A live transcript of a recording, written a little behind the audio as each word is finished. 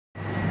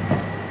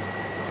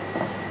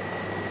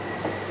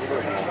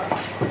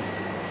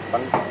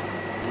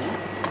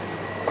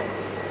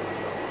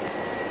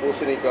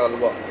பூசணிக்காய்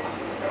அல்வா.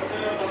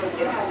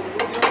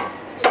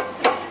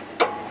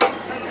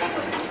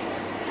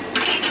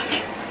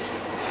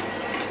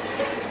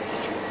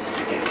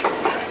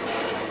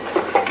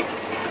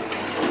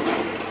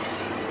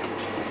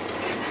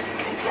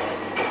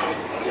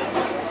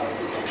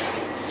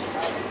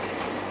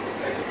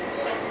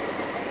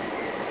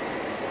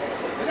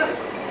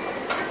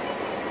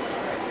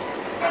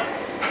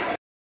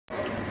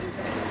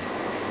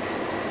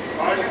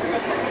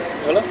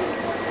 எவ்வளோ?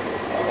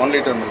 1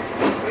 litre milk.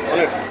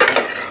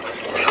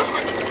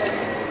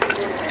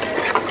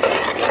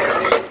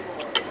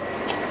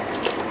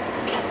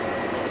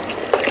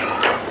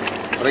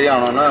 Fry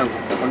ஆனோன்னா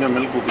கொஞ்சம்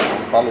மில்க்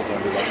ஊற்றிக்கணும், பால் ஊற்ற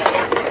வேண்டியதான்.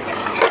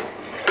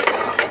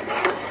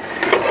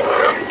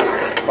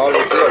 பால்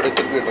ஊற்றி அப்படியே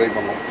திருப்பி ட்ரை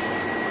பண்ணோம்.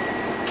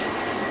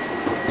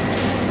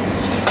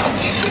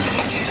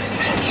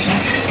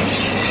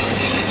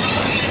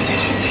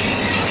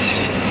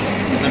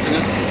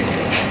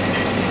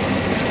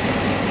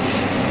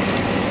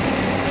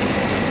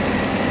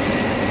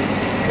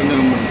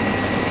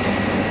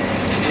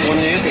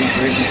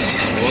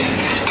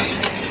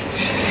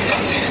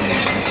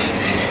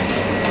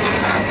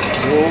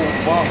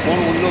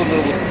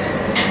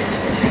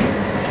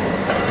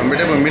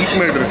 நம்மகிட்ட இப்போ மில்க்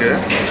மேட் இருக்குது.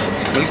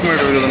 மில்க்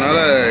மேட் இருக்கிறதுனால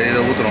இதை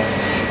ஊற்றுறோம்.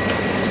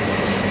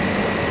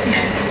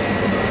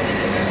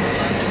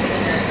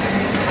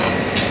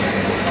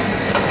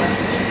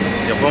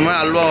 எப்போவுமே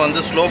அல்வா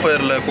வந்து ஸ்லோ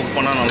ஃபயரில் குக்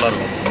பண்ணால்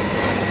நல்லாயிருக்கும்.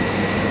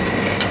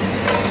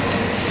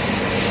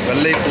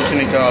 வெள்ளை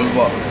பூசணிக்காய்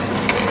அல்வா.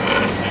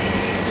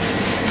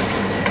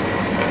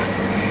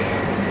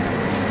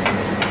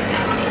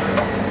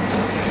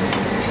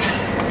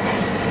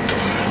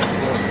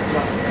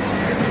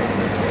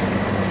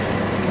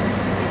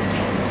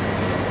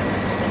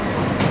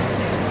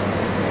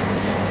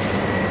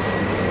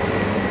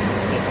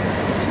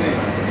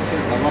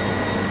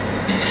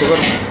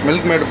 சுகர்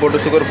மில்க் மேட் போட்டு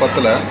சுகர்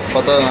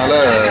பத்தாதனால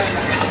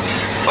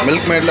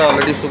மில்க் மேடில்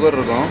ஆல்ரெடி சுகர்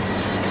இருக்கும்.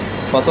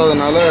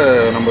 பத்தாதனால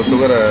நம்ம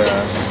சுகரை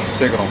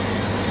சேர்க்குறோம்.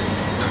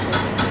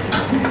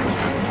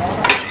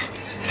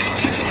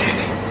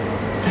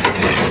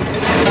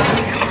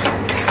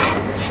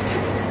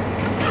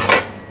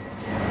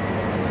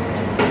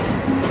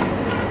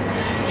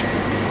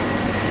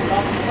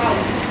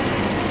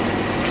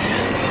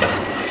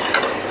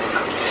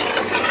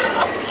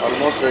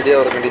 ஆல்மோஸ்ட்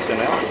ரெடியாக ஒரு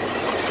கண்டிஷனு.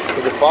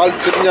 இது பால்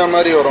திரிஞ்ச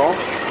மாதிரி வரும்.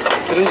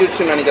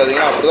 திரிஞ்சிடுச்சுன்னு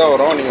நினைக்காதீங்க, அப்படி தான்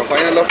வரும். நீங்கள்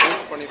ஃபைனலாக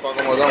ஃபினிஷ் பண்ணி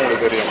பார்க்கும்போது தான்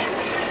உங்களுக்கு தெரியும்.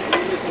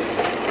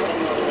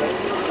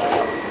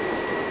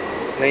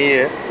 நெய்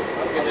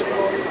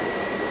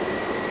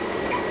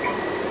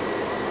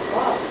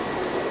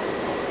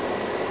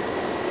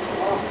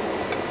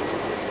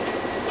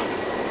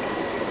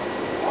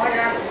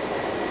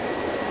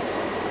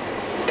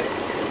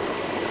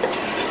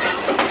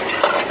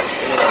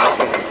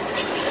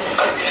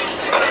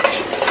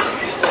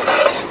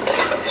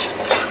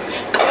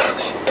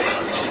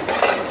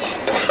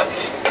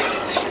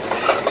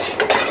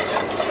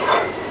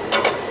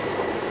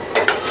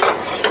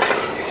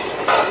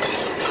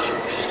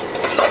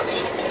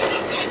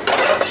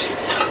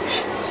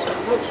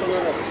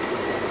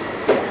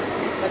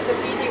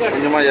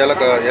கொஞ்சமாக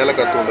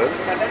ஏலக்காய் தூள்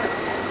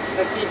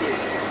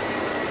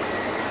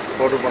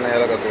போட்டு பண்ண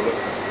ஏலக்காய் தூள்.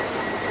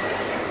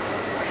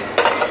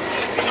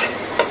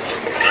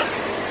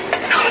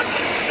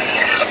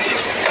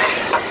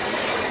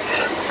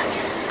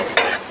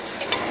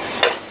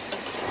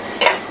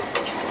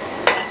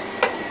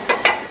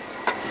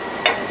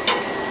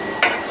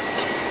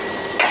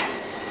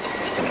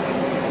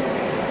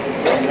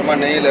 கொஞ்சமாக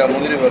நெய்யில்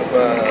முந்திரி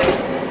பருப்பை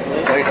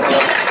லைட்டாக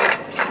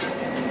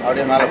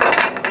அப்படியே மேலே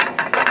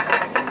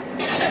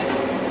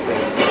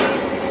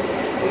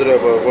முந்திரி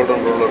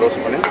கோல்டன் ப்ரௌனில்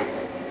ரோஸ்ட் பண்ணி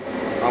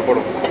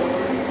போடும்.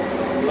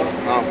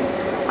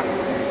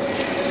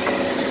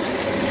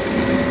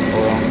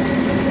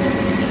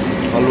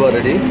 அல்வா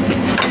ரெடி.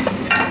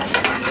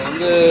 இது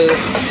வந்து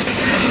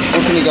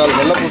பூசணிக்காய்,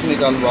 வெள்ளை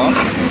பூசணிக்காய் அல்வா.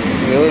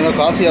 எதுனா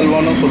காசி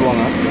அல்வான்னு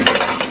சொல்லுவாங்க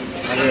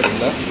நிறைய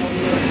இடத்துல.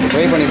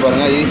 ட்ரை பண்ணி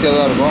பாருங்கள், ஈஸியாக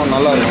தான் இருக்கும்,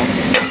 நல்லாயிருக்கும்.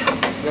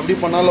 எப்படி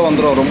பண்ணாலும்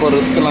வந்துடும், ரொம்ப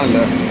ரிஸ்க்லாம்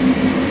இல்லை,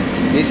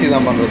 ஈஸி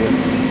தான் பண்ணுறது.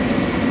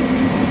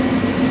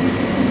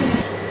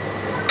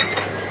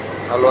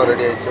 அல்வா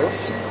ரெடி ஆயிடுச்சு.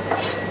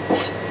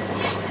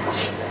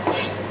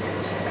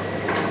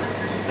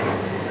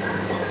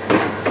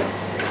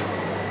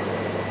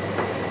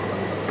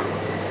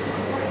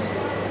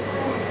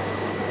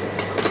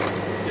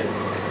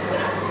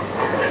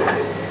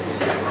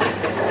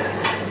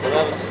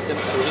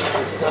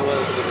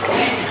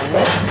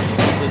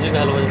 सूजी का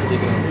हलवा जैसे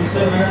दिख रहा है।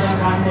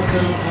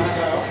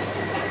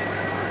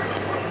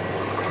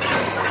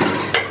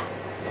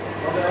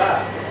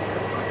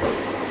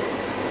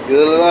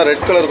 இதில் தான்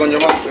ரெட் கலர்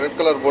கொஞ்சமாக ரெட்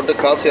கலர் போட்டு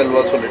காசி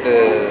அல்வா சொல்லிட்டு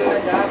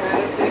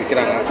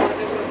விற்கிறாங்க.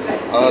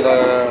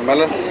 அதில்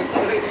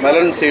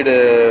மெலன்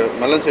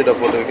சீடை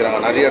போட்டு விற்கிறாங்க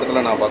நிறைய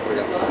இடத்துல நான்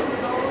பார்த்துருக்கேன்.